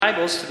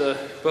Bibles to the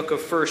book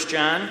of 1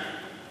 John.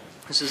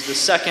 This is the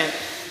second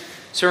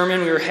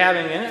sermon we were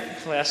having in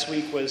it. Last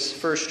week was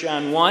 1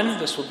 John 1.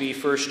 This will be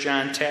 1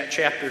 John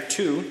chapter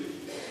 2.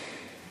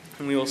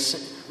 And we will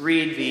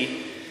read the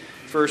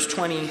first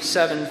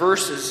 27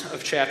 verses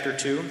of chapter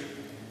 2.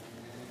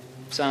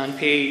 It's on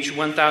page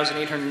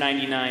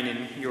 1899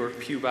 in your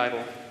Pew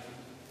Bible.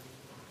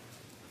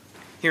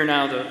 Hear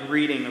now the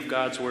reading of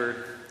God's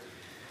Word.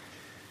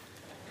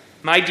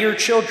 My dear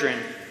children,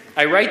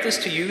 I write this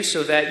to you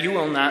so that you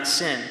will not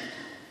sin.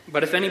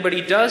 But if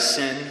anybody does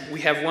sin,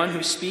 we have one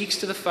who speaks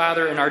to the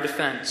Father in our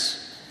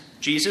defense,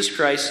 Jesus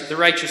Christ, the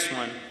righteous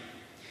one.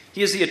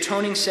 He is the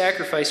atoning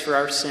sacrifice for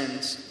our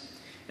sins,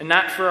 and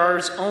not for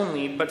ours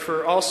only, but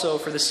also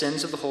for the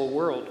sins of the whole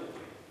world.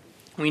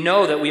 We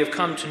know that we have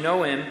come to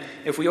know him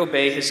if we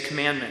obey his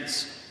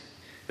commandments.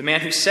 The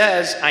man who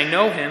says, I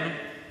know him,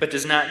 but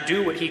does not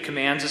do what he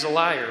commands is a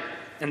liar,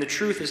 and the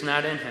truth is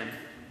not in him.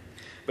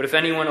 But if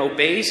anyone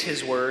obeys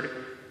his word,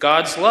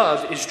 God's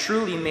love is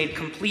truly made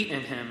complete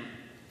in him.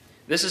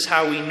 This is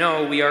how we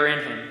know we are in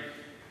him.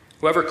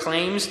 Whoever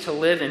claims to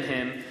live in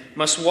him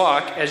must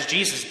walk as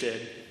Jesus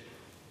did.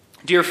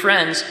 Dear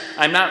friends,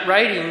 I'm not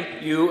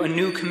writing you a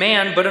new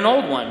command, but an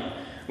old one,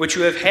 which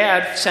you have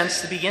had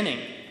since the beginning.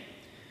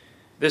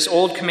 This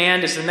old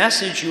command is the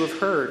message you have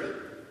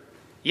heard.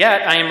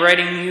 Yet I am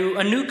writing you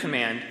a new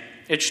command.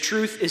 Its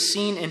truth is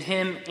seen in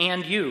him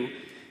and you,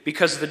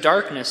 because the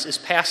darkness is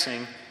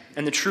passing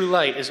and the true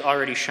light is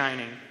already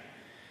shining.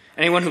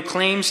 Anyone who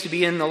claims to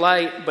be in the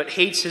light but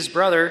hates his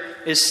brother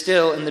is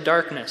still in the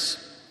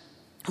darkness.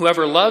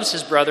 Whoever loves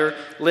his brother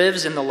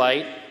lives in the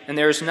light, and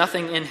there is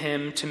nothing in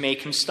him to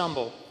make him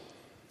stumble.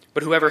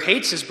 But whoever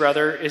hates his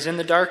brother is in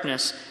the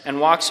darkness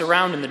and walks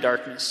around in the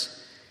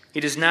darkness. He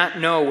does not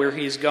know where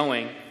he is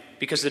going,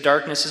 because the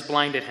darkness has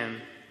blinded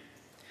him.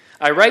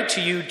 I write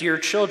to you, dear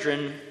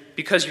children,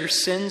 because your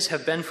sins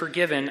have been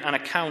forgiven on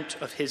account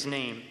of his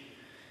name.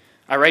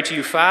 I write to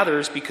you,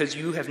 fathers, because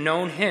you have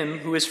known him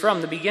who is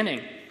from the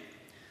beginning.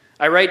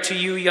 I write to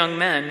you, young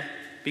men,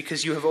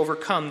 because you have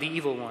overcome the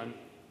evil one.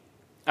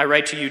 I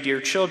write to you, dear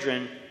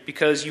children,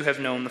 because you have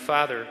known the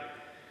Father.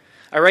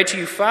 I write to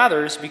you,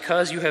 fathers,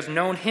 because you have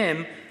known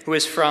him who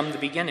is from the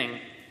beginning.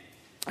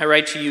 I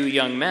write to you,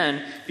 young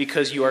men,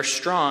 because you are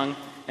strong,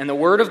 and the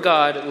word of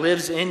God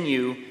lives in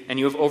you, and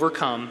you have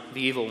overcome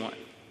the evil one.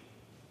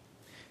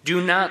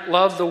 Do not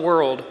love the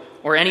world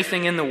or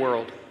anything in the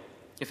world.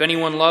 If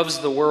anyone loves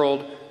the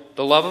world,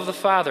 the love of the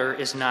Father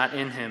is not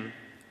in him.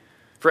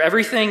 For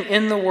everything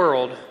in the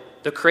world,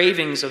 the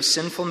cravings of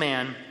sinful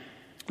man,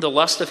 the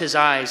lust of his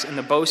eyes, and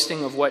the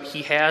boasting of what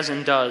he has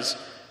and does,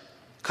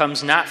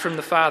 comes not from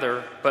the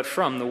Father, but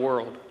from the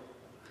world.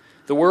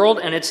 The world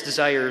and its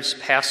desires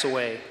pass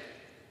away,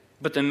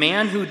 but the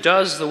man who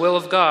does the will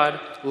of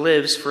God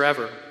lives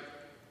forever.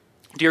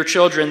 Dear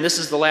children, this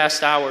is the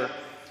last hour,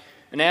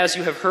 and as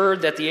you have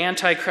heard that the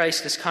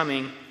Antichrist is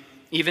coming,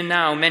 even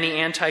now many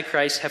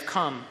Antichrists have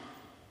come.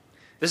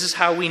 This is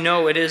how we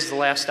know it is the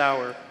last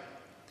hour.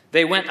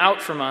 They went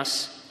out from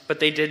us, but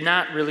they did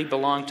not really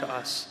belong to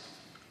us.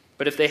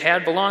 But if they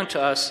had belonged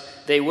to us,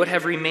 they would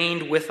have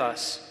remained with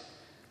us.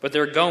 But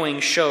their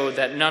going showed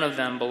that none of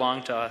them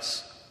belonged to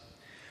us.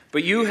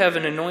 But you have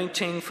an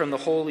anointing from the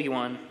Holy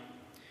One,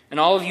 and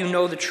all of you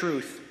know the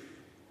truth.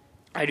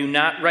 I do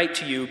not write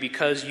to you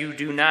because you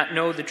do not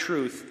know the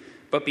truth,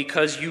 but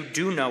because you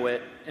do know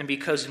it, and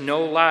because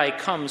no lie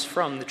comes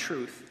from the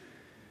truth.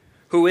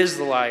 Who is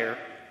the liar?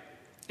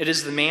 It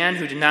is the man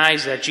who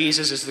denies that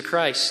Jesus is the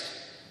Christ.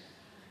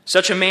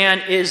 Such a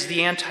man is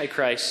the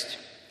Antichrist.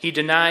 He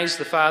denies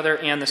the Father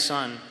and the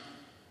Son.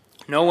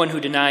 No one who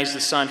denies the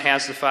Son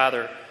has the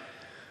Father.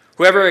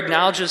 Whoever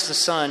acknowledges the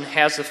Son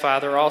has the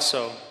Father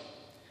also.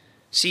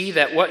 See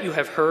that what you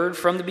have heard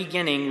from the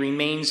beginning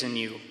remains in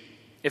you.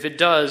 If it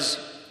does,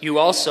 you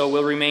also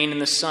will remain in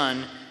the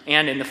Son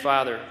and in the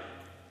Father.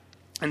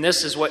 And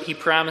this is what he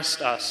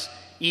promised us,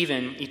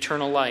 even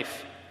eternal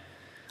life.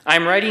 I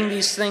am writing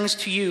these things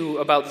to you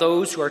about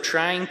those who are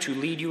trying to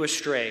lead you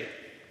astray.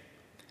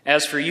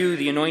 As for you,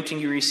 the anointing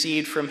you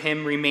received from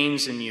him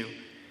remains in you,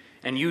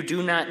 and you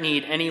do not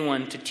need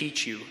anyone to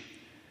teach you.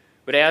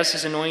 But as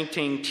his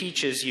anointing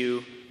teaches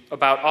you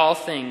about all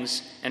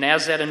things, and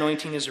as that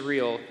anointing is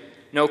real,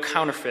 no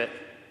counterfeit,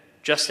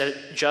 just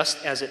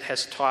as it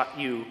has taught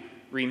you,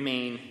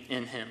 remain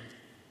in him.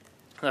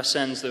 Thus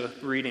ends the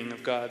reading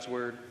of God's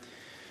word.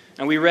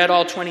 And we read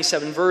all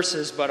 27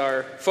 verses, but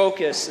our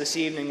focus this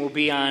evening will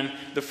be on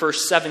the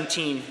first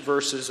 17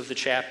 verses of the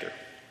chapter.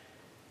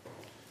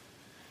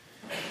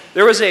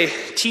 There was a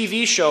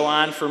TV show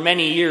on for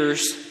many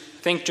years,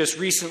 I think just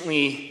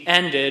recently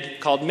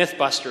ended, called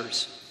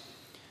Mythbusters.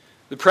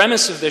 The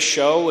premise of this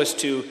show was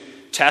to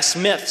test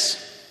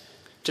myths,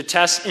 to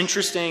test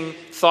interesting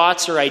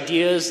thoughts or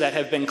ideas that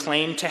have been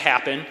claimed to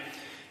happen,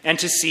 and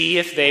to see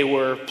if they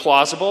were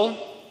plausible,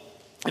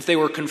 if they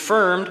were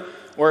confirmed,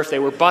 or if they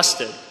were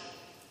busted.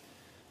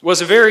 It was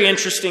a very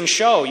interesting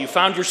show. You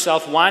found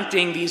yourself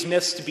wanting these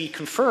myths to be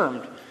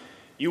confirmed.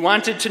 You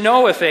wanted to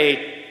know if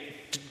a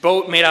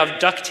boat made out of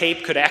duct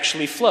tape could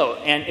actually float,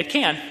 and it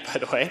can, by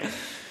the way.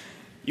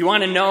 You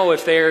want to know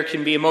if there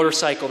can be a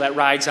motorcycle that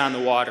rides on the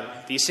water.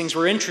 These things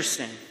were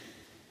interesting.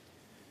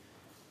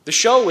 The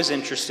show was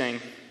interesting.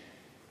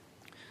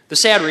 The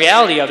sad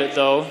reality of it,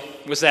 though,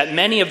 was that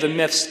many of the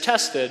myths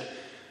tested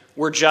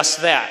were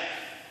just that,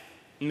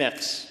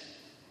 myths.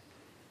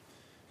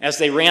 As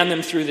they ran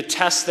them through the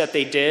tests that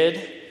they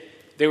did,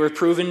 they were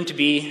proven to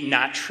be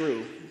not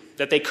true,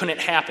 that they couldn't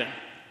happen.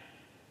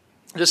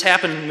 This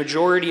happened the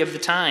majority of the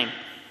time.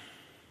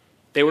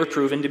 They were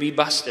proven to be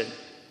busted.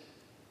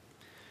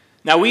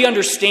 Now, we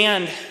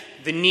understand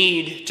the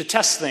need to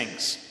test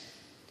things.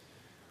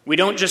 We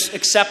don't just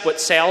accept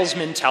what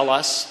salesmen tell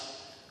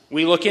us,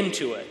 we look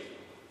into it.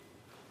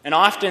 And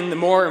often, the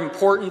more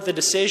important the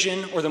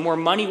decision or the more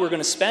money we're going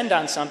to spend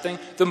on something,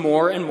 the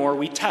more and more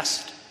we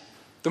test,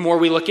 the more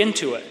we look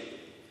into it.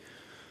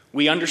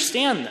 We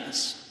understand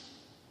this.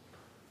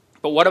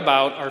 But what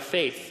about our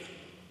faith?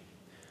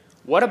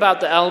 What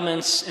about the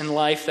elements in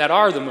life that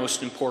are the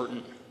most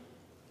important?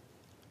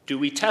 Do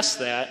we test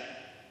that?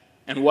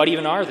 And what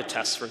even are the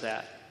tests for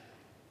that?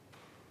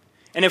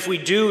 And if we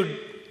do,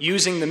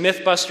 using the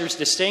Mythbusters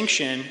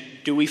distinction,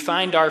 do we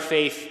find our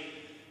faith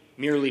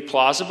merely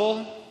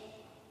plausible,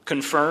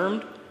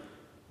 confirmed,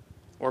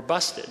 or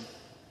busted?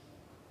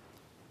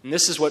 And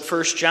this is what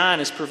 1 John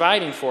is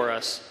providing for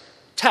us.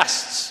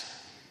 Tests.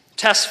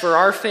 Tests for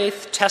our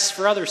faith, tests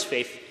for others'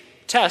 faith,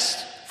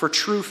 tests for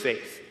true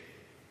faith.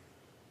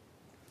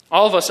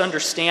 All of us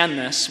understand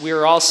this. We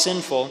are all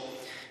sinful,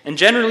 and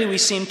generally we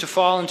seem to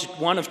fall into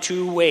one of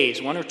two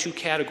ways, one or two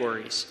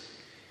categories.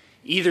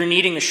 Either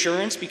needing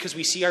assurance because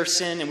we see our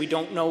sin and we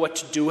don't know what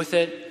to do with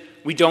it,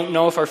 we don't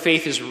know if our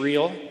faith is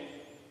real,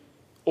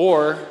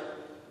 or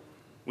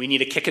we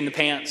need a kick in the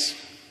pants.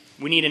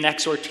 We need an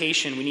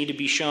exhortation. We need to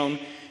be shown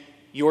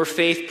your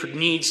faith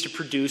needs to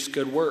produce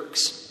good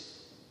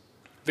works.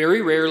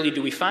 Very rarely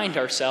do we find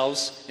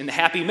ourselves in the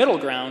happy middle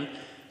ground,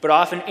 but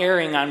often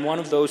erring on one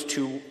of those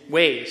two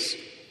ways.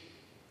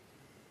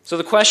 So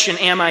the question,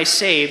 am I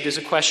saved, is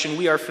a question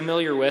we are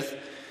familiar with.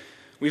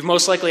 We've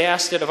most likely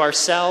asked it of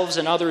ourselves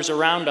and others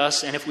around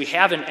us, and if we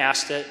haven't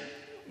asked it,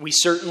 we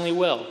certainly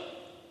will.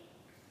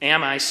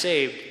 Am I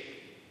saved?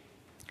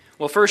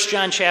 Well, 1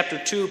 John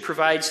chapter 2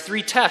 provides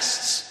 3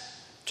 tests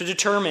to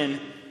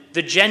determine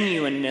the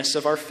genuineness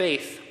of our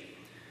faith.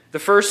 The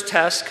first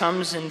test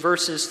comes in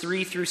verses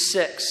 3 through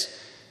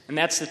 6, and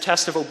that's the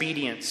test of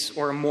obedience,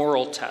 or a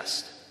moral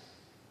test.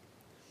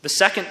 The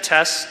second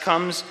test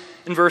comes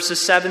in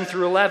verses 7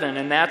 through 11,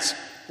 and that's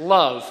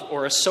love,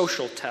 or a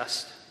social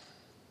test.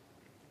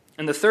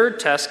 And the third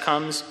test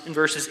comes in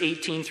verses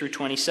 18 through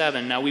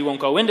 27. Now, we won't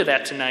go into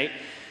that tonight,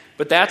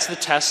 but that's the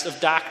test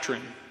of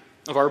doctrine,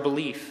 of our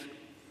belief.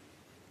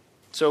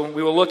 So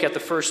we will look at the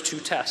first 2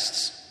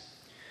 tests.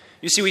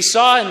 You see, we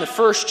saw in the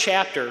first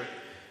chapter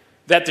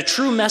that the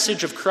true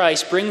message of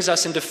Christ brings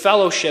us into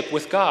fellowship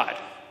with God.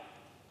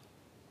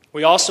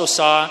 We also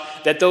saw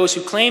that those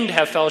who claim to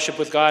have fellowship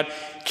with God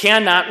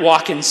cannot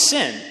walk in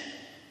sin,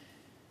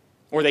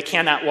 or they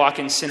cannot walk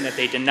in sin that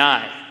they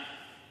deny.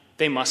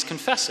 They must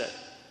confess it.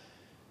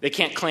 They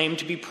can't claim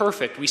to be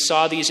perfect. We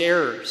saw these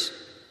errors.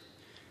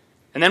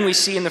 And then we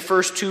see in the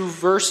first 2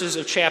 verses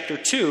of chapter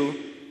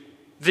 2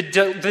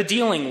 the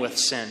dealing with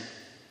sin.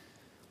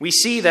 We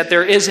see that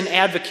there is an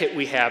advocate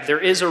we have. There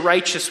is a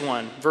righteous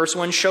one. Verse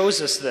 1 shows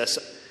us this.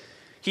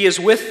 He is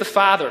with the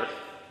Father.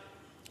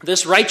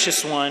 This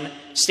righteous one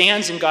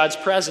stands in God's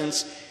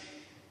presence,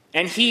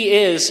 and he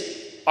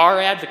is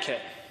our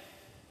advocate.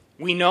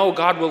 We know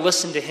God will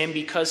listen to him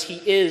because he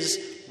is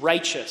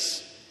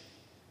righteous.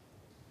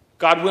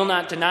 God will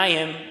not deny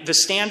him. The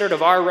standard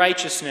of our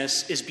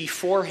righteousness is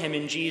before him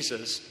in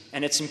Jesus,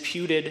 and it's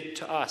imputed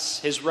to us.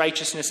 His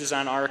righteousness is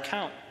on our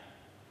account.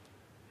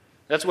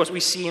 That's what we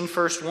see in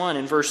verse 1.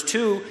 In verse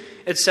 2,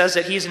 it says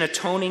that he's an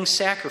atoning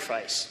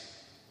sacrifice.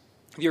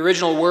 The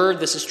original word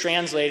this is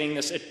translating,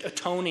 this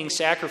atoning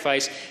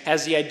sacrifice,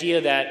 has the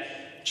idea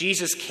that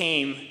Jesus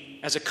came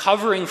as a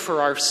covering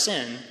for our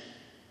sin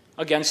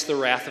against the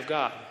wrath of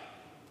God.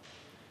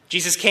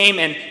 Jesus came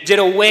and did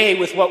away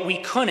with what we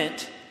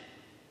couldn't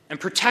and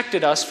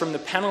protected us from the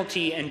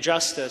penalty and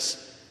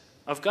justice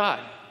of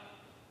God.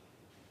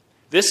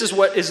 This is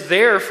what is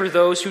there for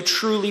those who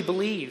truly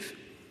believe.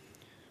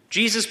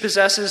 Jesus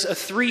possesses a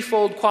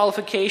threefold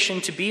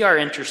qualification to be our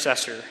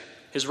intercessor: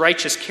 his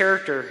righteous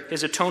character,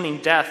 his atoning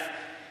death,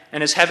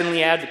 and his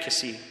heavenly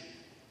advocacy.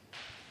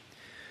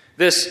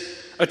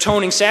 This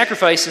atoning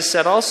sacrifice is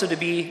said also to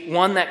be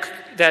one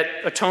that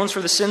atones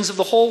for the sins of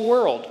the whole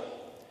world.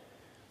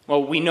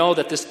 Well, we know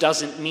that this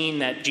doesn't mean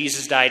that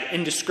Jesus died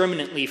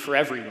indiscriminately for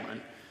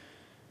everyone,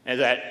 and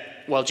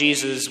that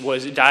Jesus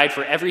died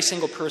for every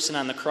single person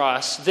on the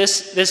cross.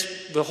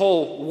 The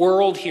whole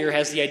world here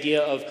has the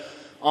idea of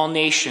all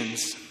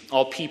nations,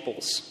 all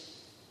peoples.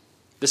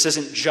 This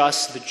isn't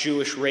just the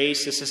Jewish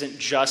race. This isn't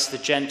just the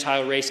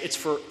Gentile race. It's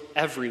for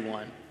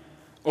everyone,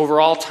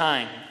 over all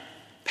time,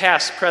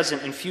 past,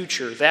 present, and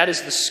future. That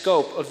is the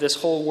scope of this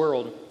whole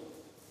world.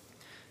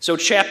 So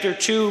chapter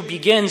 2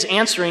 begins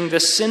answering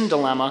this sin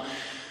dilemma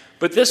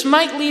But this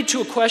might lead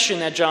to a question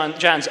that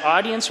John's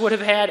audience would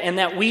have had and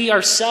that we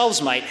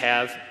ourselves might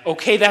have.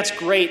 Okay, that's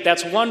great.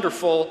 That's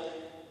wonderful.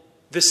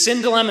 The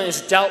sin dilemma is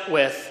dealt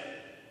with.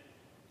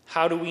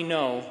 How do we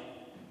know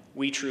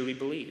we truly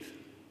believe?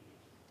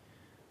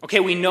 Okay,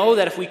 we know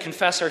that if we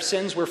confess our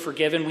sins, we're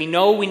forgiven. We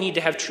know we need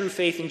to have true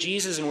faith in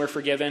Jesus and we're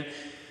forgiven.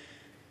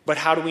 But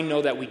how do we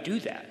know that we do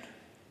that?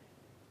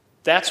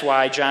 That's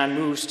why John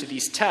moves to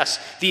these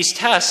tests. These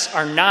tests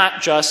are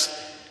not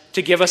just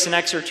to give us an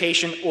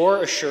exhortation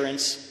or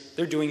assurance.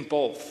 They're doing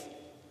both.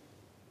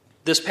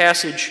 This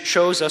passage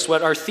shows us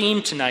what our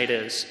theme tonight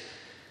is.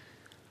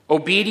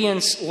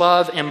 Obedience,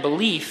 love, and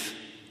belief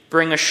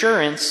bring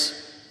assurance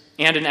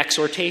and an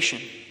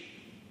exhortation.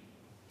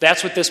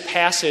 That's what this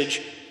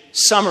passage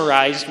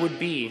summarized would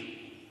be.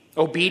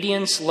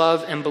 Obedience,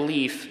 love, and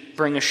belief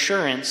bring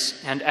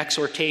assurance and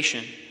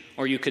exhortation.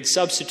 Or you could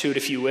substitute,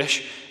 if you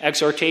wish,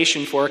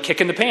 exhortation for a kick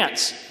in the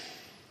pants.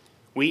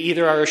 We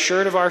either are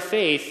assured of our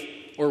faith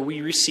or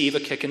we receive a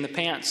kick in the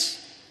pants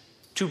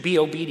to be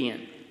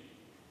obedient.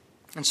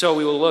 And so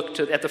we will look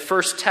at the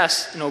first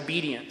test in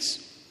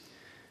obedience.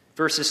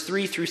 Verses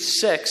 3 through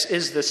 6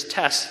 is this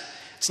test.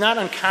 It's not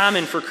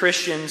uncommon for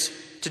Christians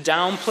to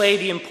downplay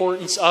the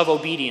importance of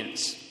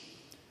obedience,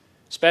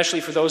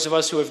 especially for those of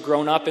us who have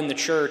grown up in the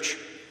church.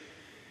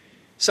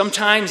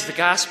 Sometimes the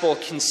gospel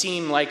can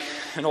seem like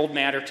an old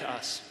matter to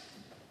us.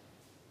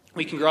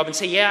 We can grow up and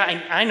say,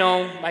 yeah, I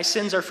know my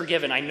sins are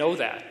forgiven. I know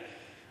that.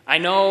 I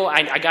know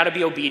I got to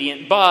be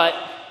obedient, but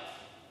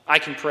I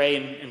can pray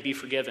and be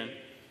forgiven.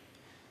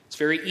 It's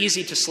very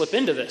easy to slip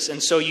into this,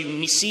 and so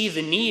you see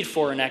the need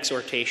for an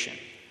exhortation.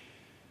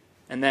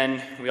 And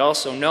then we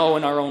also know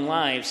in our own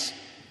lives,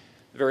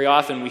 very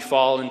often we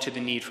fall into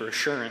the need for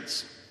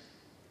assurance.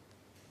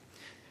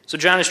 So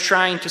John is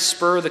trying to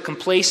spur the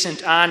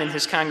complacent on in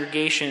his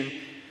congregation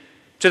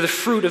to the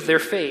fruit of their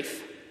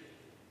faith.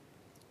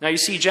 Now you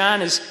see,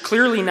 John is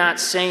clearly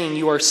not saying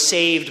you are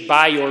saved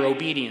by your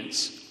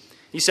obedience.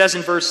 He says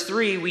in verse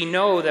 3, we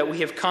know that we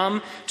have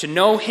come to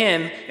know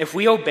him if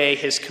we obey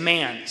his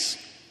commands.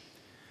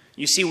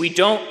 You see, we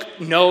don't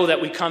know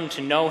that we come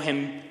to know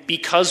him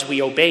because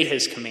we obey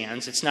his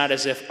commands. It's not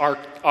as if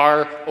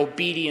our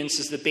obedience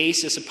is the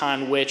basis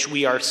upon which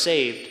we are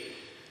saved.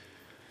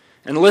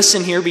 And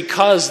listen here,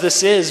 because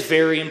this is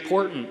very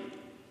important.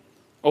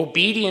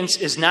 Obedience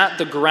is not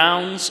the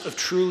grounds of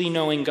truly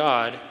knowing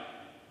God.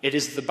 It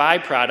is the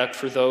byproduct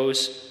for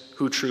those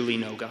who truly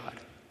know God.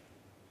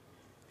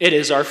 It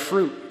is our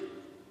fruit.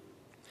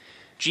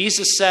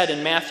 Jesus said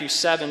in Matthew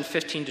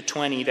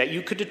 7:15-20 that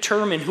you could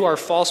determine who are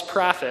false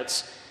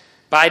prophets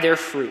by their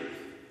fruit.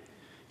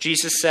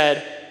 Jesus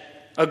said,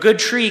 a good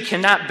tree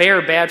cannot bear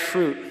bad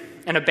fruit,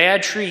 and a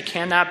bad tree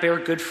cannot bear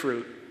good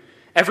fruit.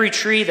 Every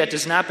tree that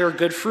does not bear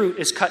good fruit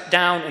is cut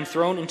down and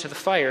thrown into the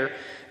fire.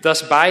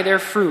 Thus, by their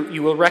fruit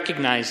you will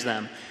recognize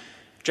them.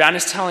 John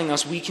is telling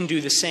us we can do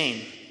the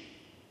same.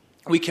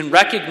 We can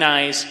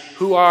recognize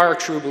who are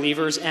true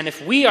believers, and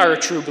if we are a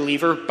true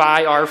believer,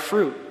 by our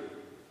fruit.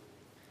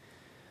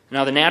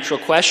 Now, the natural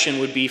question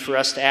would be for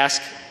us to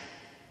ask,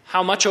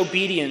 how much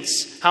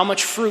obedience, how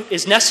much fruit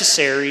is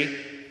necessary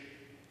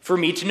for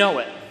me to know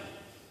it?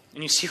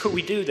 And you see what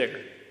we do there.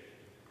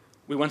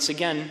 We once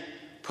again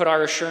put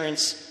our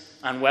assurance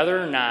on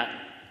whether or not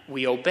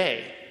we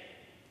obey.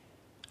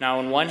 Now,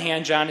 on one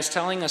hand, John is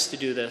telling us to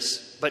do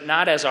this, but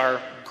not as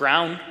our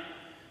ground.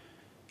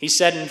 He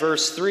said in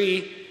verse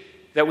 3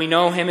 that we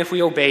know him if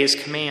we obey his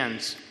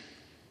commands.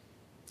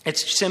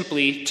 It's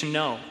simply to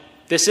know.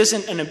 This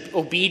isn't an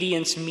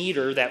obedience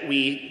meter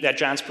that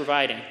John's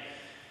providing.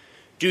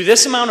 Do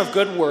this amount of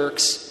good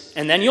works,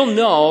 and then you'll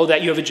know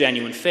that you have a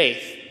genuine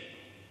faith.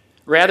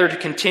 Rather, to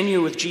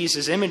continue with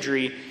Jesus'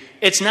 imagery,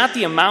 it's not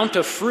the amount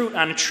of fruit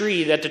on a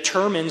tree that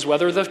determines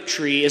whether the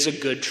tree is a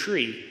good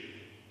tree.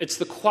 It's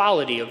the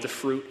quality of the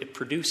fruit it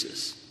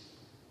produces.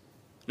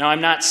 Now,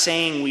 I'm not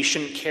saying we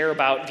shouldn't care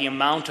about the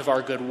amount of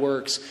our good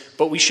works,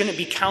 but we shouldn't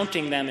be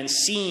counting them and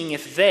seeing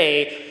if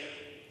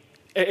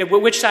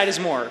which side is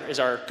more? Is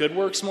our good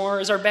works more?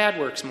 Is our bad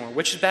works more?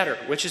 Which is better?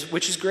 Which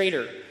is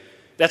greater?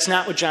 That's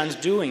not what John's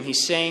doing.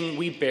 He's saying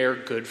we bear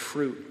good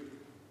fruit.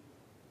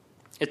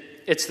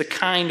 It's the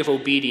kind of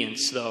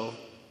obedience, though,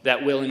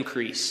 that will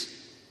increase.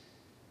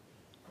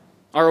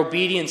 Our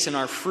obedience and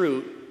our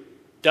fruit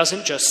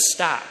doesn't just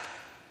stop.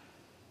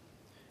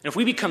 And if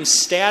we become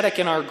static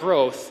in our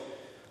growth,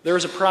 there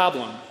is a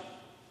problem.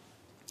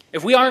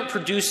 If we aren't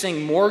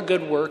producing more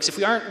good works, if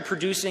we aren't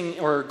producing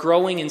or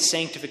growing in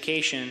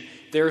sanctification,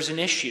 there's an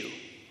issue.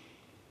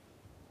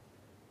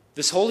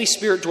 This Holy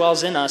Spirit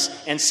dwells in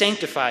us and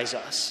sanctifies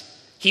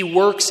us. He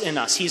works in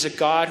us. He's a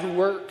God who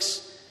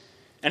works.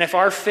 And if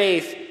our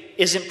faith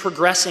isn't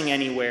progressing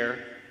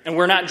anywhere and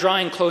we're not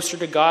drawing closer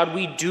to God,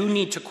 we do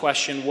need to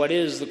question what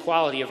is the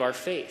quality of our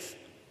faith.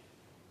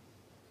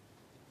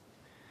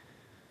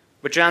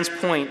 But John's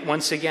point,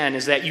 once again,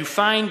 is that you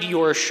find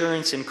your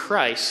assurance in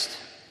Christ.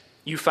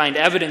 You find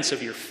evidence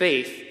of your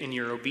faith in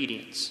your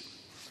obedience.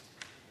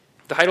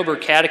 The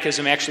Heidelberg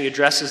Catechism actually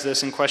addresses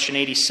this in question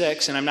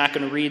 86, and I'm not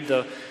going to read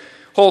the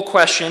whole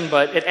question,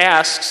 but it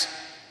asks,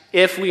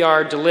 If we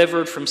are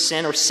delivered from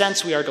sin, or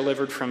since we are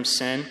delivered from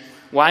sin,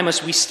 why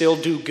must we still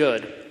do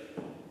good?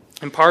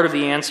 And part of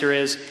the answer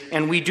is,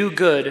 and we do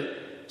good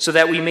so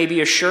that we may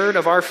be assured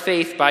of our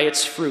faith by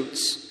its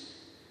fruits,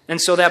 and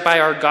so that by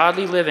our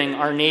godly living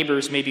our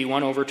neighbors may be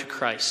won over to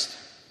Christ.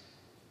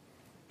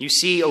 You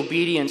see,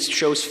 obedience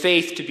shows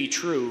faith to be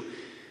true,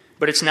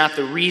 but it's not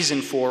the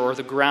reason for or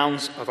the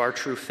grounds of our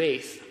true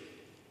faith.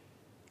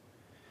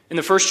 In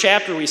the first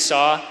chapter we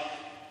saw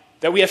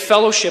that we have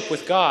fellowship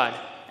with God,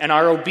 and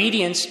our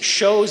obedience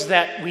shows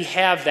that we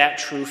have that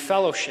true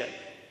fellowship.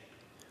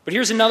 But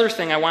here's another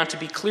thing I want to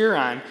be clear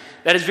on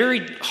that is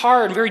very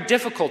hard and very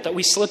difficult that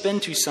we slip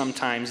into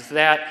sometimes,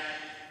 that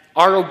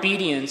our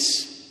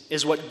obedience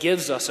is what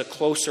gives us a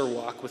closer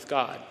walk with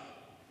God.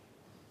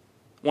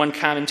 One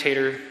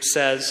commentator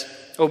says,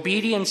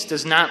 obedience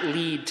does not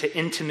lead to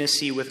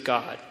intimacy with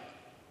God.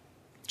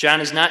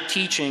 John is not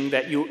teaching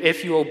that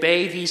if you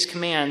obey these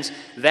commands,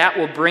 that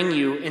will bring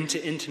you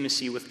into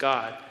intimacy with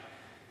God.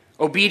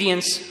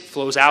 Obedience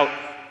flows out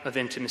of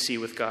intimacy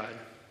with God.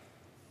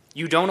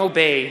 You don't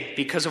obey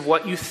because of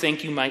what you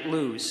think you might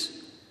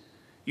lose.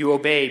 You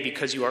obey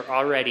because you are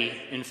already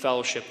in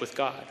fellowship with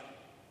God.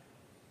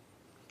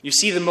 You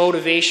see the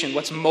motivation,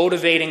 what's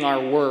motivating our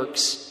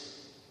works,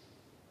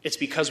 it's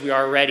because we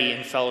are already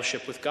in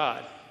fellowship with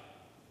God.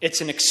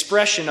 It's an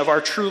expression of our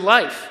true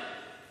life.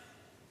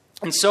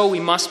 And so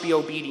we must be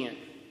obedient.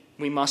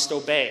 We must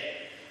obey.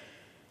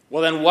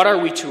 Well, then what are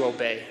we to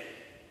obey?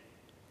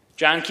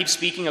 John keeps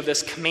speaking of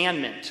this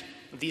commandment,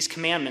 of these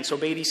commandments,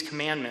 obey these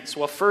commandments.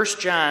 Well, 1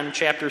 John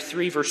chapter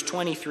 3, verse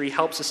 23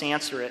 helps us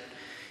answer it.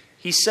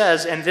 He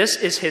says, and this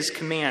is his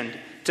command,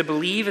 to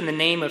believe in the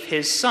name of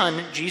his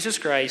Son, Jesus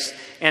Christ,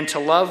 and to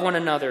love one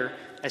another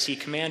as he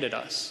commanded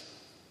us.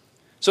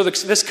 So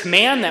this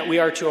command that we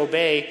are to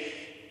obey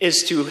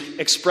is to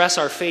express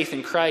our faith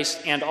in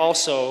Christ and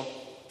also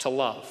to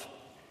love.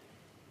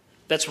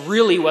 That's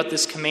really what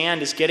this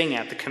command is getting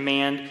at, the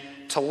command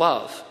to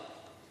love.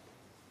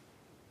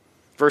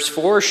 Verse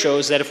 4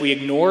 shows that if we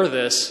ignore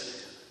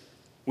this,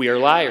 we are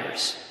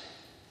liars,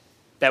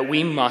 that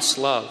we must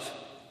love.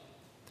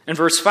 And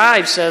verse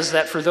 5 says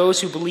that for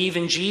those who believe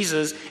in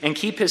Jesus and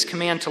keep his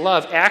command to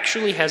love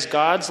actually has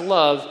God's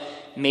love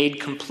made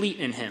complete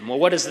in him. Well,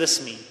 what does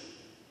this mean?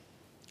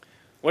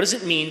 What does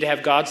it mean to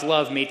have God's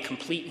love made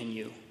complete in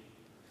you?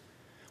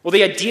 Well,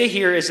 the idea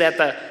here is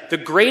that the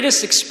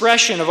greatest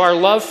expression of our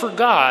love for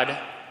God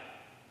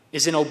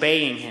is in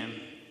obeying him.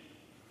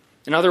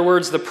 In other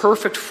words, the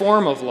perfect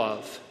form of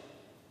love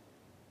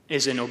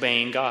is in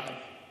obeying God.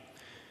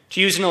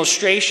 To use an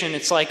illustration,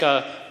 it's like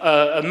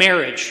a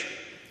marriage.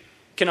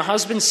 Can a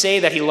husband say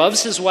that he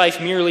loves his wife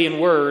merely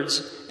in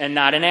words and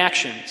not in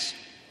actions?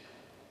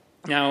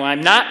 Now,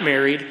 I'm not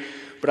married,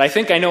 but I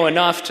think I know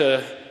enough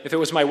to, if it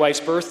was my wife's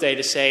birthday,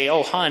 to say,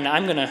 oh, hon,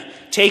 I'm going to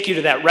take you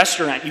to that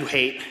restaurant you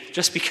hate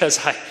just because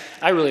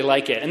I really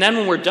like it. And then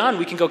when we're done,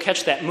 we can go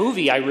catch that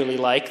movie I really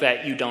like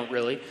that you don't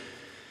really.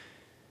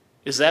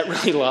 Is that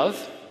really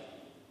love?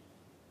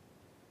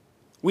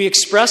 We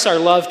express our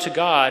love to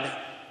God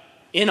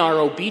in our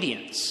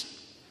obedience.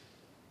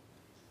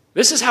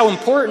 This is how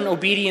important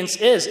obedience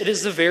is. It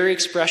is the very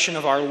expression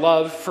of our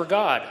love for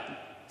God.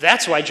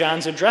 That's why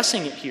John's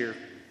addressing it here.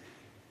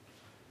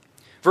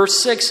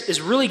 Verse 6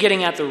 is really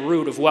getting at the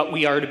root of what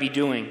we are to be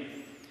doing.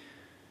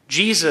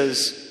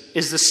 Jesus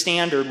is the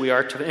standard we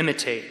are to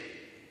imitate.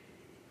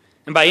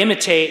 And by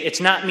imitate,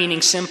 it's not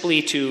meaning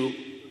simply to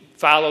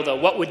follow the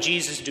what would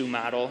Jesus do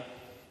model.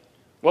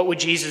 What would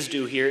Jesus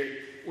do here?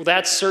 Well,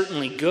 that's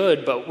certainly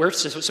good, but we're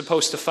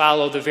supposed to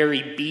follow the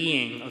very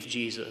being of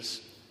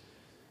Jesus.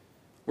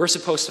 We're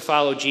supposed to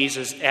follow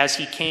Jesus as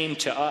he came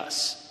to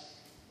us,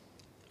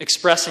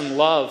 expressing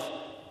love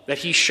that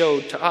he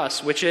showed to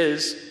us, which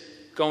is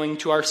going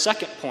to our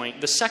second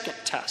point, the second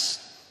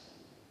test,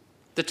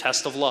 the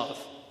test of love.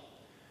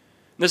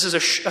 This is a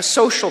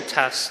social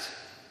test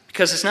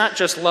because it's not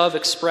just love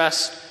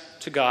expressed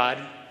to God,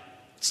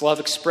 it's love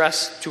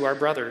expressed to our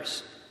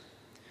brothers.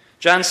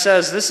 John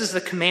says this is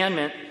the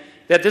commandment,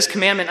 that this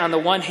commandment on the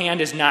one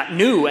hand is not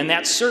new, and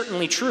that's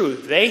certainly true.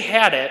 They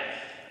had it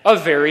a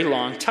very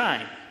long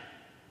time.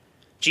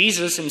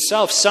 Jesus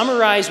himself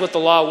summarized what the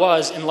law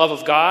was in love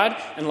of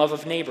God and love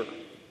of neighbor.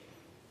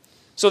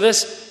 So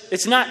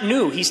it's not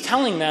new. He's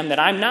telling them that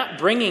I'm not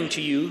bringing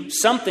to you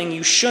something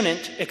you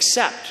shouldn't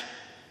accept.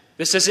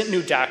 This isn't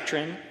new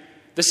doctrine.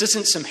 This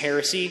isn't some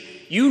heresy.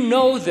 You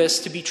know this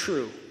to be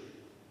true.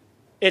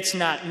 It's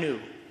not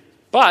new.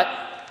 But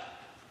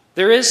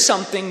there is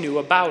something new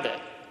about it.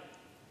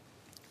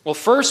 Well,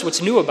 first,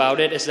 what's new about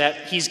it is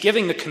that he's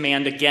giving the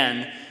command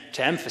again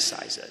to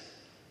emphasize it.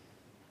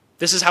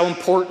 This is how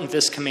important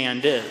this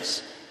command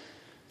is.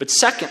 But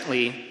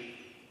secondly,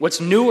 what's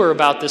newer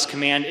about this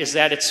command is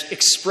that it's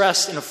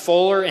expressed in a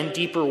fuller and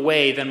deeper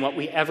way than what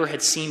we ever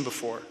had seen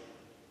before.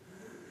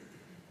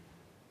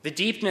 The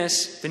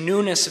deepness, the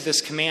newness of this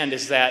command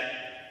is that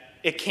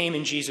it came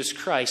in Jesus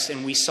Christ,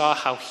 and we saw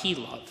how he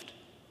loved.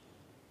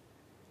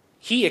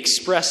 He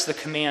expressed the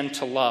command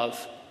to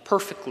love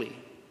perfectly.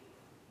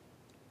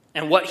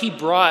 And what he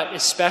brought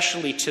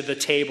especially to the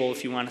table,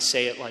 if you want to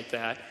say it like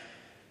that,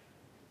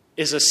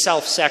 is a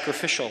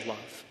self-sacrificial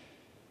love.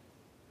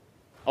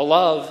 A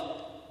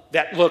love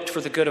that looked for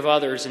the good of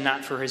others and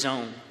not for his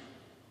own.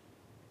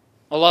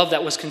 A love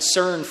that was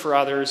concerned for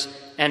others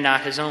and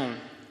not his own.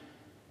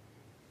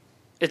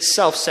 It's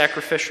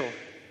self-sacrificial.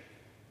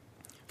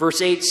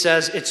 Verse 8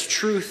 says, its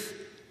truth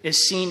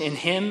is seen in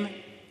him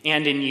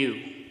and in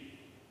you.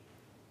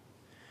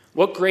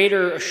 What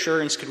greater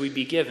assurance could we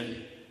be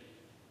given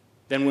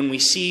than when we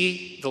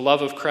see the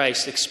love of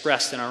Christ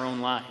expressed in our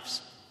own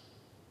lives?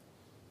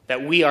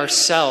 That we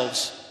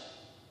ourselves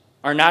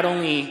are not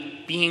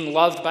only being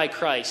loved by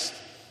Christ,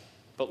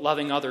 but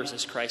loving others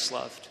as Christ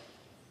loved.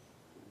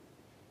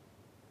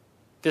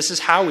 This is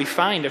how we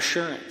find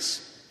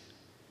assurance.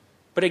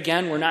 But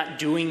again, we're not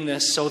doing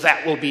this so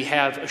that we'll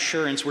have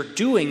assurance. We're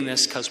doing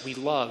this because we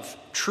love,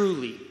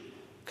 truly,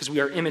 because we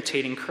are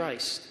imitating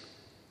Christ.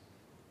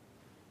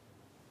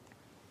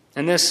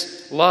 And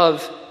this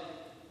love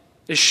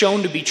is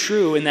shown to be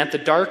true in that the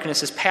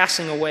darkness is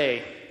passing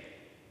away.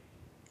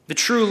 The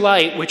true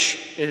light,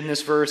 which in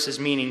this verse is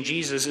meaning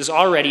Jesus, is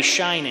already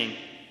shining.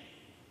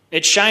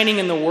 It's shining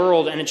in the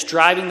world and it's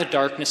driving the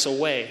darkness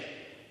away.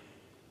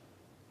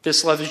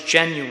 This love is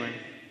genuine.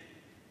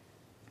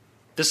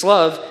 This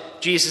love,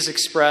 Jesus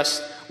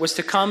expressed, was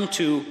to come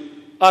to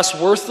us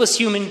worthless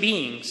human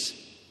beings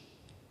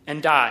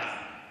and die.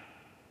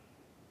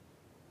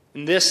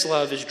 And this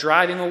love is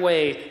driving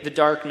away the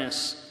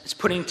darkness. It's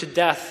putting to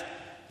death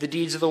the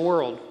deeds of the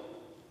world.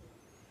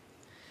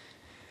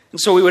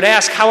 And so we would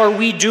ask, how are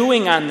we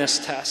doing on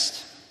this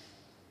test?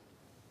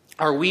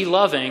 Are we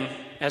loving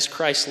as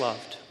Christ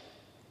loved?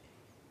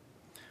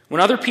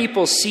 When other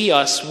people see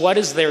us, what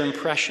is their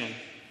impression?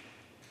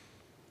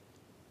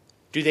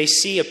 Do they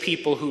see a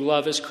people who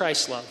love as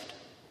Christ loved?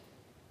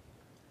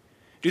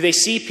 Do they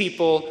see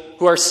people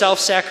who are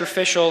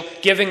self-sacrificial,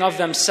 giving of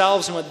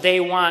themselves and what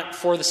they want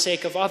for the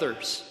sake of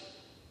others?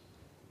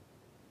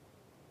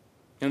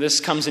 And this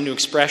comes into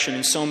expression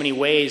in so many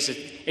ways.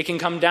 It can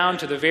come down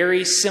to the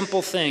very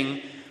simple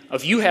thing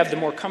of you have the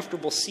more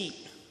comfortable seat.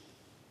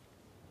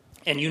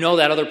 And you know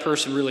that other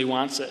person really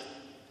wants it.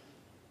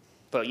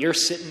 But you're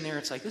sitting there,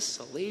 it's like, this is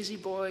a lazy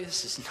boy,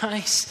 this is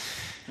nice,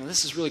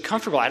 this is really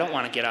comfortable. I don't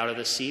want to get out of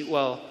this seat.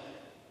 Well,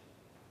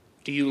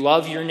 do you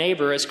love your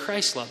neighbor as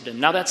Christ loved him?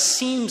 Now that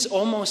seems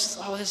almost,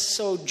 this is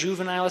so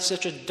juvenile, it's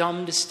such a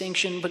dumb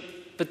distinction,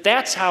 but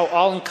that's how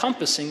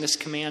all-encompassing this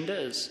command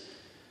is.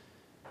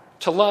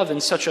 To love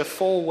in such a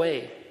full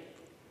way.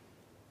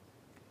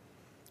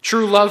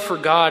 True love for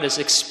God is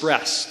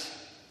expressed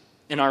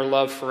in our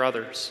love for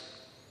others.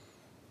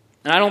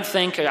 And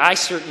I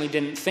certainly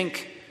didn't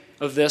think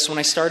of this when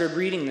I started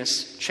reading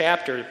this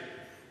chapter,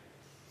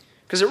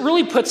 because it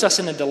really puts us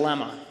in a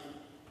dilemma.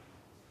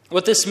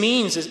 What this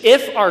means is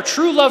if our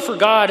true love for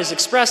God is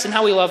expressed in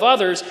how we love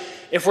others,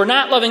 if we're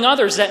not loving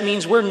others, that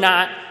means we're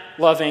not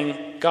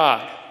loving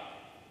God.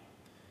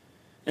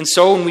 And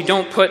so when we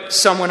don't put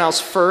someone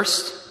else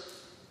first,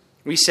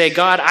 we say,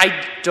 God,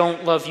 I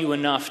don't love you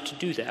enough to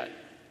do that.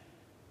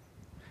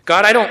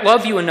 God, I don't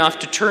love you enough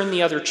to turn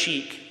the other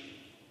cheek.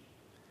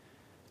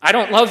 I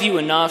don't love you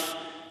enough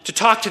to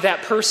talk to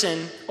that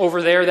person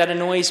over there that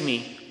annoys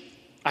me.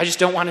 I just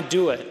don't want to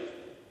do it.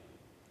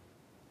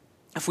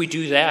 If we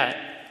do that,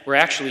 we're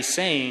actually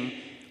saying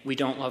we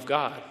don't love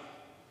God.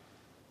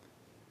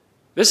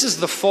 This is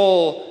the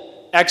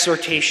full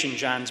exhortation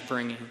John's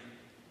bringing.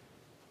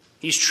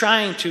 He's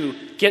trying to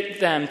get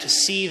them to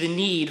see the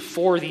need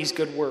for these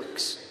good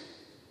works.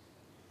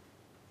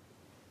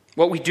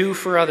 What we do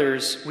for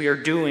others, we are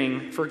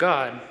doing for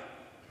God.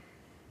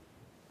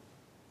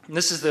 And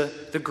this is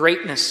the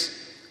greatness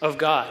of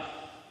God.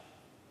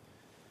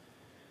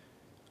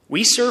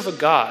 We serve a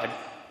God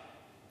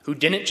who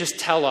didn't just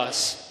tell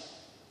us,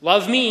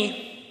 love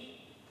me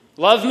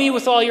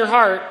with all your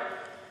heart.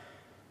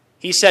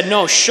 He said,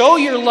 no, show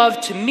your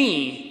love to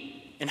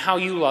me in how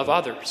you love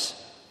others.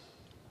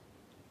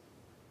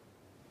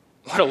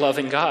 What a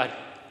loving God.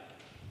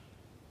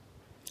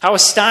 How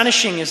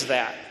astonishing is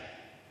that?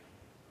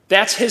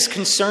 That's his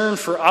concern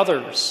for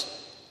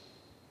others,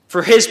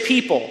 for his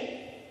people,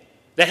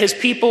 that his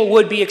people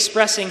would be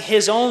expressing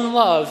his own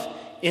love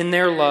in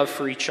their love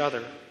for each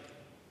other.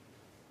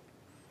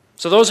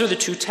 So those are the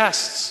two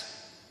tests,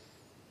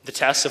 the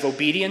test of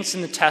obedience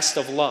and the test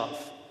of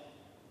love.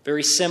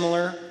 Very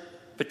similar,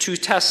 but two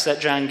tests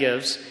that John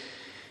gives.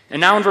 And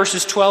now in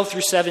verses 12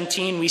 through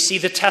 17, we see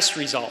the test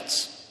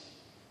results.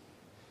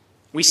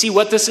 We see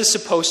what this is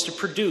supposed to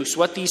produce,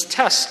 what these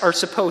tests are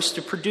supposed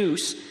to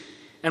produce,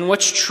 and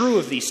what's true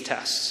of these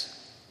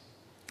tests.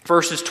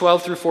 Verses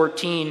 12 through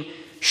 14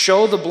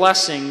 show the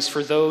blessings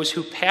for those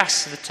who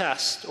pass the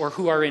test or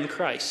who are in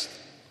Christ.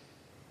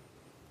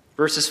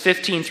 Verses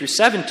 15 through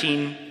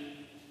 17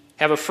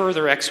 have a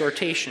further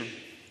exhortation.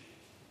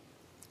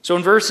 So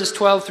in verses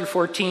 12 through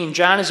 14,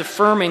 John is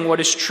affirming what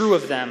is true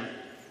of them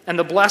and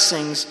the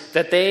blessings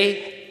that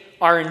they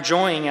are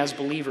enjoying as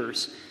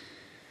believers.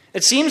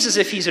 It seems as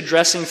if he's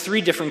addressing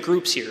three different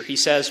groups here. He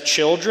says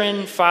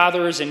children,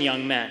 fathers, and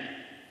young men.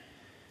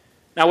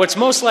 Now, what's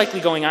most likely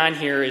going on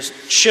here is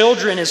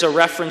children is a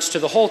reference to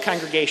the whole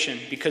congregation,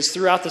 because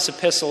throughout this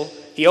epistle,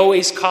 he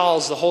always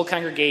calls the whole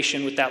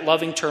congregation with that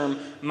loving term,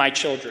 my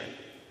children.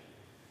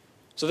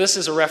 So this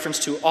is a reference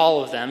to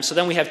all of them. So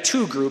then we have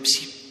two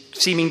groups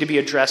seeming to be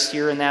addressed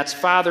here, and that's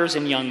fathers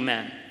and young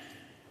men.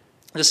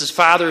 This is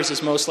fathers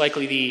is most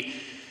likely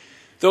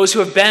those who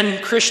have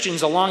been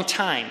Christians a long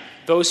time,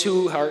 those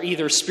who are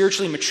either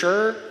spiritually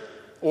mature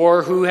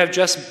or who have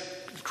just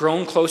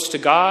grown close to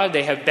God.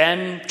 They have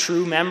been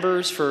true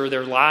members for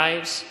their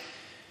lives.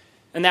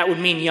 And that would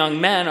mean young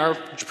men are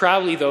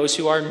probably those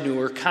who are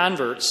newer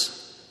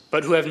converts,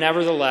 but who have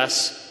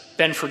nevertheless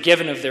been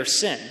forgiven of their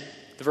sin.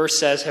 The verse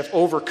says, have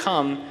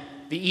overcome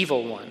the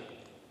evil one.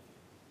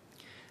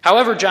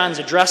 However John's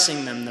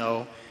addressing them,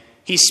 though,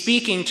 he's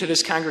speaking to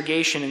this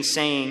congregation and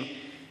saying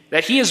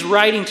that he is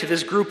writing to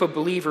this group of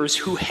believers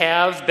who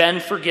have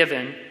been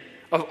forgiven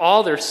of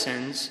all their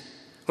sins,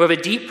 who have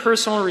a deep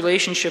personal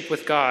relationship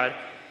with God,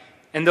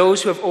 and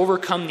those who have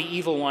overcome the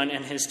evil one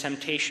and his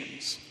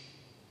temptations.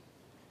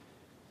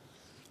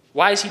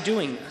 Why is he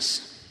doing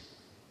this?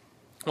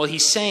 Well,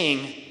 he's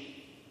saying,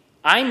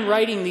 I'm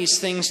writing these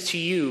things to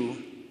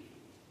you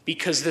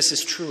because this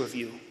is true of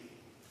you.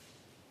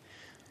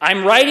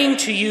 I'm writing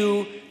to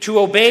you to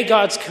obey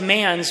God's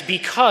commands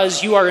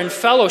because you are in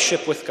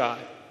fellowship with God.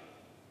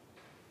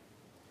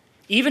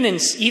 Even in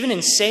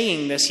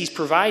saying this, he's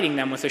providing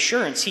them with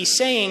assurance. He's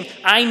saying,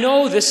 I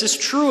know this is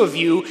true of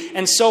you,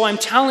 and so I'm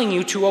telling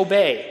you to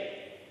obey.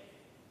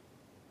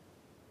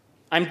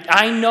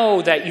 I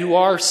know that you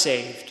are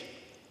saved.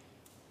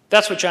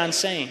 That's what John's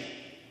saying.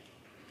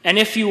 And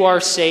if you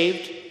are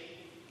saved,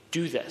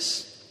 do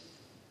this.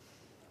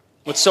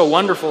 What's so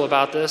wonderful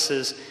about this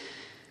is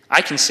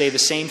I can say the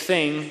same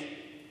thing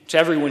to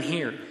everyone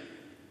here.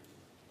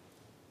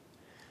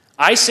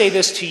 I say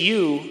this to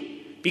you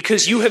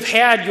because you have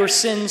had your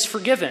sins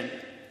forgiven.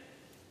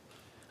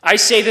 I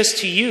say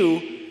this to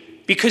you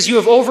because you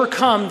have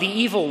overcome the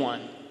evil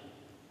one,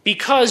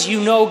 because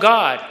you know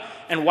God.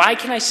 And why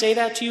can I say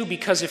that to you?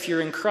 Because if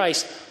you're in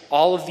Christ,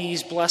 all of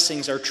these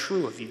blessings are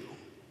true of you.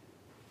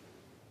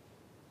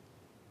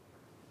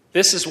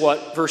 This is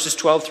what verses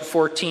 12 through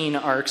 14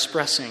 are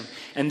expressing.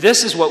 And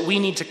this is what we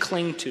need to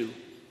cling to.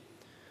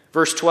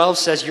 Verse 12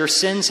 says, your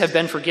sins have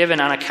been forgiven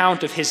on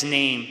account of his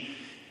name.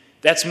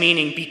 That's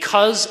meaning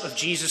because of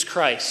Jesus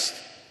Christ,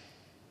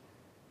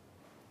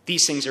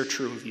 these things are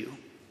true of you.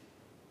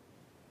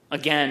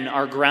 Again,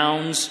 our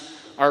grounds,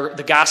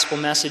 the gospel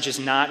message is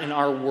not in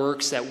our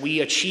works that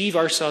we achieve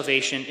our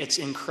salvation. It's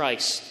in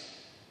Christ.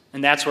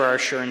 And that's where our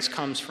assurance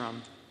comes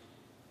from.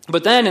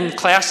 But then in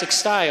classic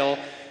style,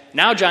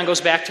 now John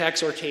goes back to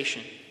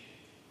exhortation.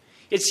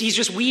 He's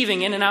just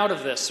weaving in and out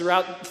of this.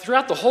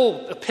 Throughout the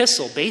whole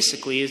epistle,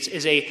 basically,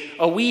 is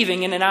a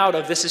weaving in and out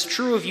of this is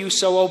true of you,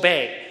 so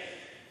obey.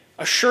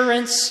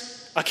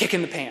 Assurance, a kick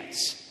in the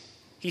pants.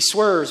 He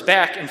swerves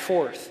back and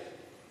forth.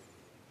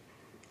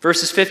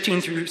 Verses 15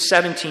 through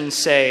 17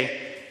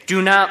 say,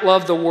 do not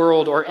love the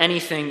world or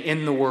anything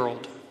in the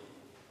world.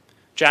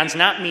 John's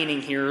not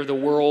meaning here the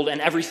world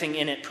and everything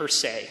in it per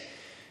se.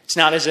 It's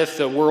not as if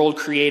the world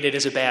created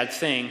is a bad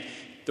thing.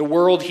 The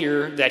world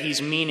here that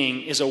he's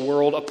meaning is a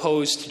world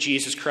opposed to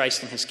Jesus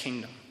Christ and his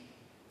kingdom.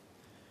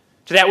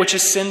 To that which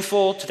is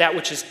sinful, to that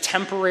which is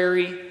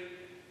temporary,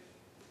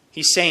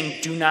 he's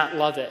saying, do not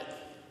love it.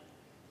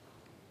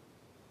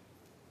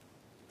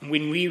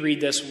 When we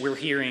read this, we're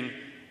hearing,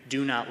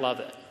 do not love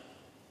it.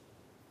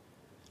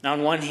 Now,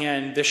 on one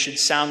hand, this should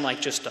sound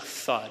like just a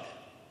thud,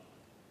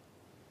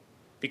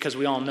 because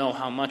we all know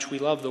how much we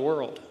love the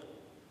world.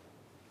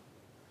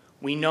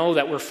 We know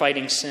that we're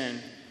fighting sin.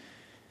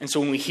 And so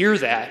when we hear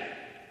that,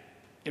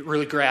 it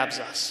really grabs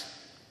us.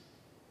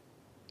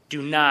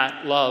 Do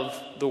not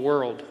love the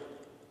world.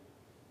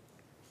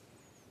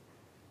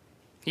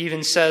 He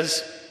even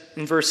says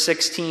in verse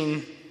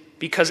 16,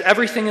 because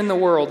everything in the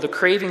world, the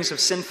cravings of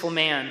sinful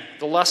man,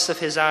 the lust of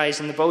his eyes,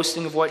 and the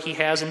boasting of what he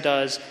has and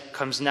does,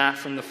 comes not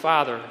from the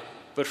Father,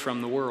 but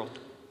from the world.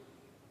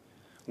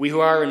 We who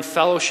are in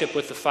fellowship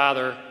with the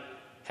Father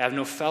have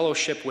no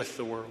fellowship with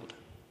the world.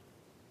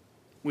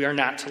 We are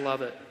not to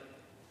love it.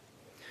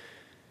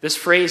 This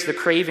phrase, the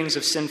cravings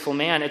of sinful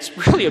man, it's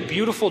really a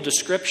beautiful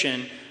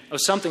description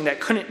of something that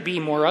couldn't be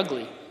more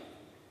ugly.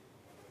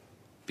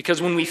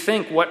 Because when we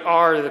think, what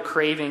are the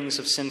cravings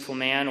of sinful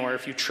man, or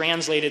if you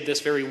translated this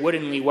very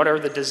woodenly, what are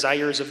the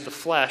desires of the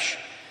flesh,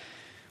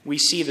 we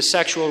see the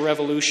sexual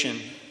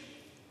revolution,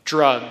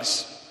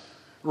 drugs,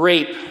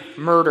 rape,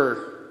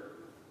 murder.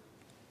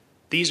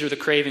 These are the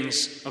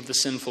cravings of the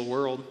sinful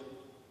world.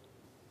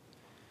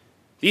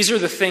 These are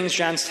the things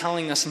John's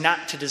telling us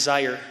not to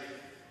desire.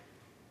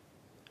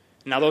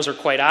 Now, those are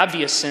quite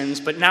obvious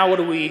sins, but now what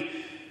do we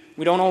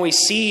don't always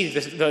see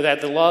that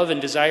the love and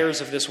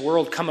desires of this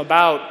world come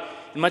about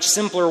in much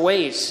simpler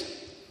ways.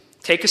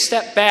 Take a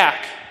step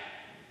back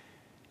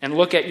and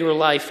look at your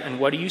life, and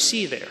what do you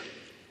see there?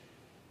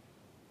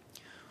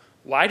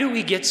 Why do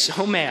we get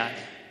so mad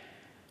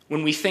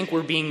when we think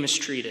we're being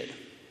mistreated?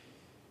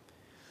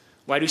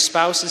 Why do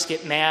spouses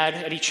get mad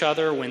at each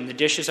other when the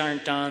dishes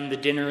aren't done, the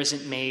dinner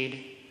isn't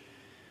made?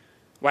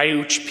 Why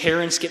do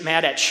parents get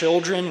mad at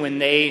children when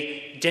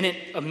they didn't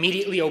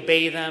immediately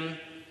obey them?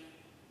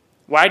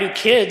 Why do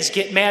kids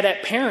get mad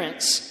at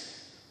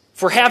parents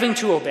for having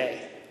to obey?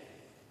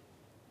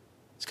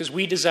 It's because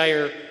we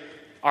desire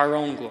our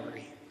own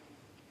glory.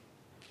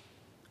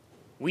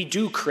 We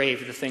do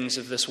crave the things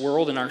of this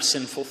world in our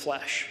sinful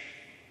flesh.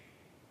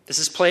 This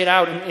is played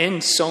out in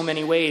so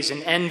many ways,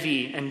 in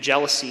envy and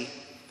jealousy.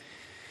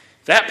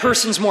 That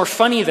person's more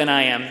funny than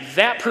I am.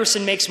 That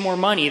person makes more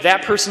money.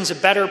 That person's a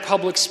better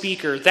public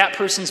speaker. That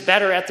person's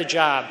better at the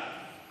job.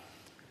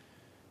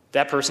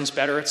 That person's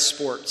better at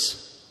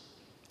sports.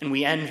 And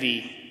we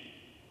envy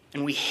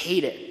and we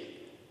hate it.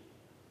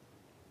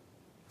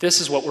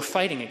 This is what we're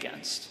fighting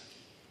against.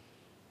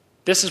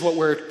 This is what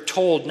we're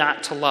told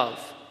not to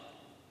love.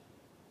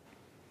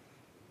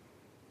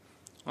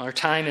 Well, our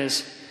time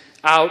is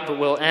out, but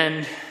we'll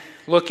end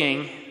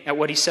looking at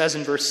what he says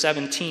in verse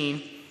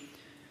 17.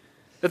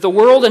 That the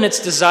world and its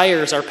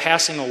desires are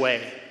passing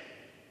away.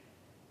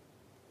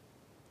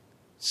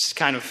 It's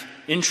kind of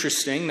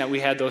interesting that we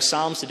had those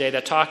Psalms today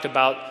that talked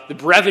about the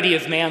brevity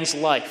of man's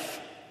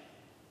life.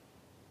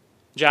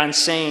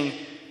 John's saying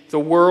the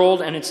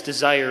world and its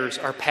desires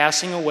are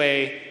passing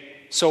away,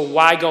 so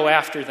why go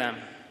after them?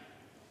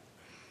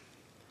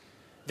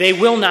 They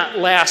will not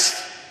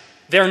last.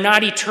 They're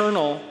not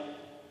eternal.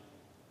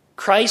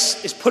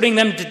 Christ is putting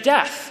them to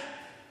death.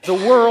 The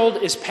world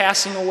is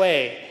passing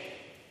away.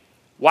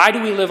 Why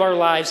do we live our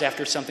lives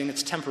after something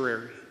that's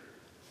temporary?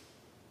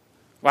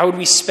 Why would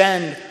we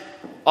spend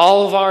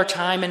all of our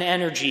time and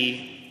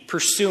energy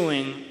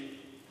pursuing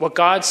what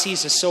God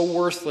sees as so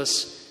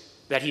worthless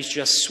that he's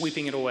just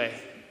sweeping it away?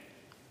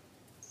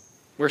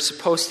 We're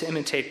supposed to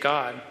imitate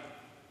God,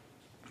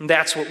 and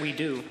that's what we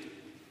do.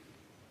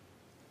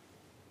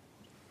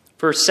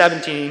 Verse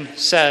 17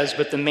 says,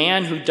 "But the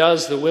man who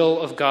does the will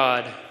of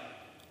God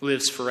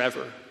lives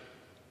forever."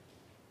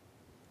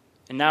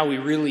 And now we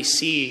really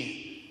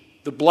see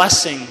the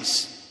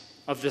blessings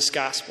of this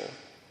gospel.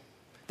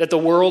 That the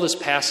world is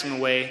passing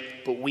away,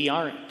 but we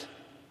aren't.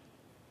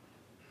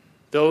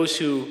 Those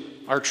who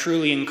are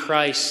truly in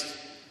Christ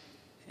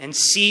and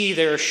see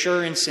their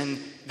assurance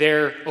and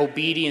their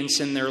obedience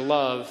and their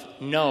love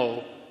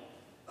know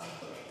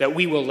that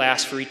we will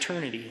last for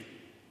eternity.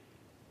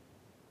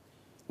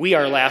 We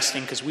are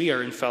lasting because we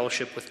are in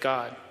fellowship with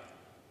God.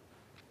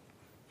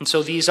 And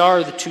so these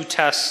are the two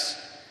tests.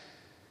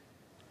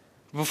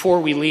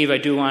 Before we leave, I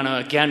do want to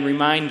again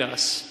remind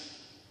us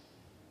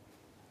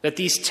that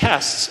these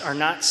tests are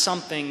not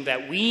something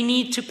that we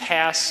need to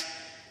pass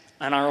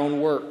on our own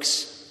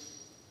works.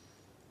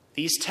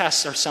 These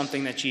tests are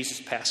something that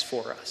Jesus passed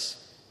for us.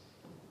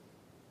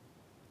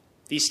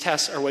 These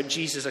tests are what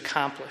Jesus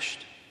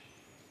accomplished.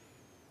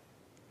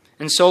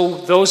 And so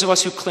those of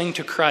us who cling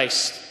to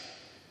Christ,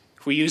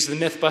 if we use the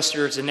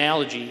Mythbusters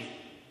analogy,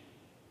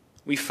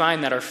 we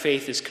find that our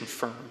faith is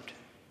confirmed.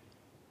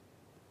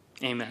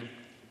 Amen.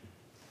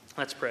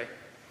 Let's pray.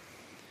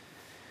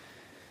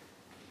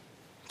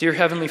 Dear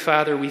Heavenly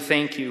Father, we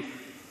thank you.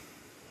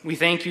 We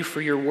thank you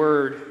for your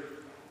word.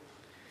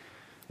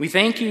 We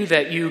thank you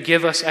that you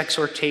give us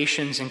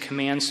exhortations and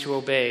commands to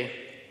obey.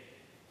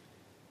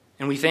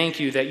 And we thank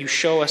you that you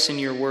show us in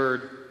your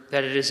word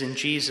that it is in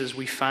Jesus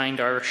we find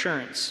our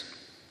assurance,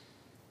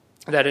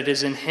 that it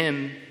is in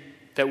him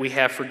that we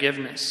have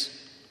forgiveness,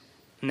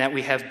 and that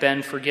we have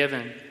been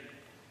forgiven,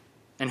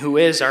 and who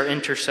is our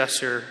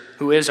intercessor,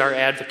 who is our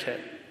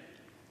advocate.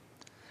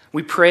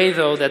 We pray,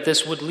 though, that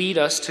this would lead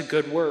us to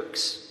good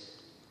works,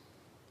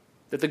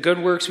 that the good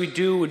works we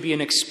do would be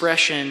an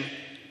expression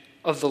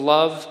of the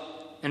love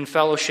and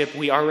fellowship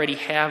we already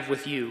have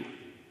with you,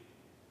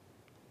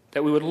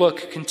 that we would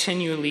look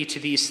continually to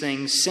these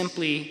things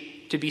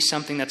simply to be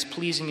something that's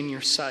pleasing in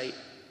your sight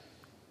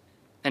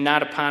and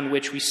not upon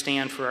which we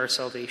stand for our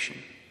salvation.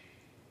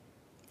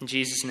 In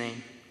Jesus'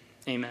 name,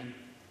 amen.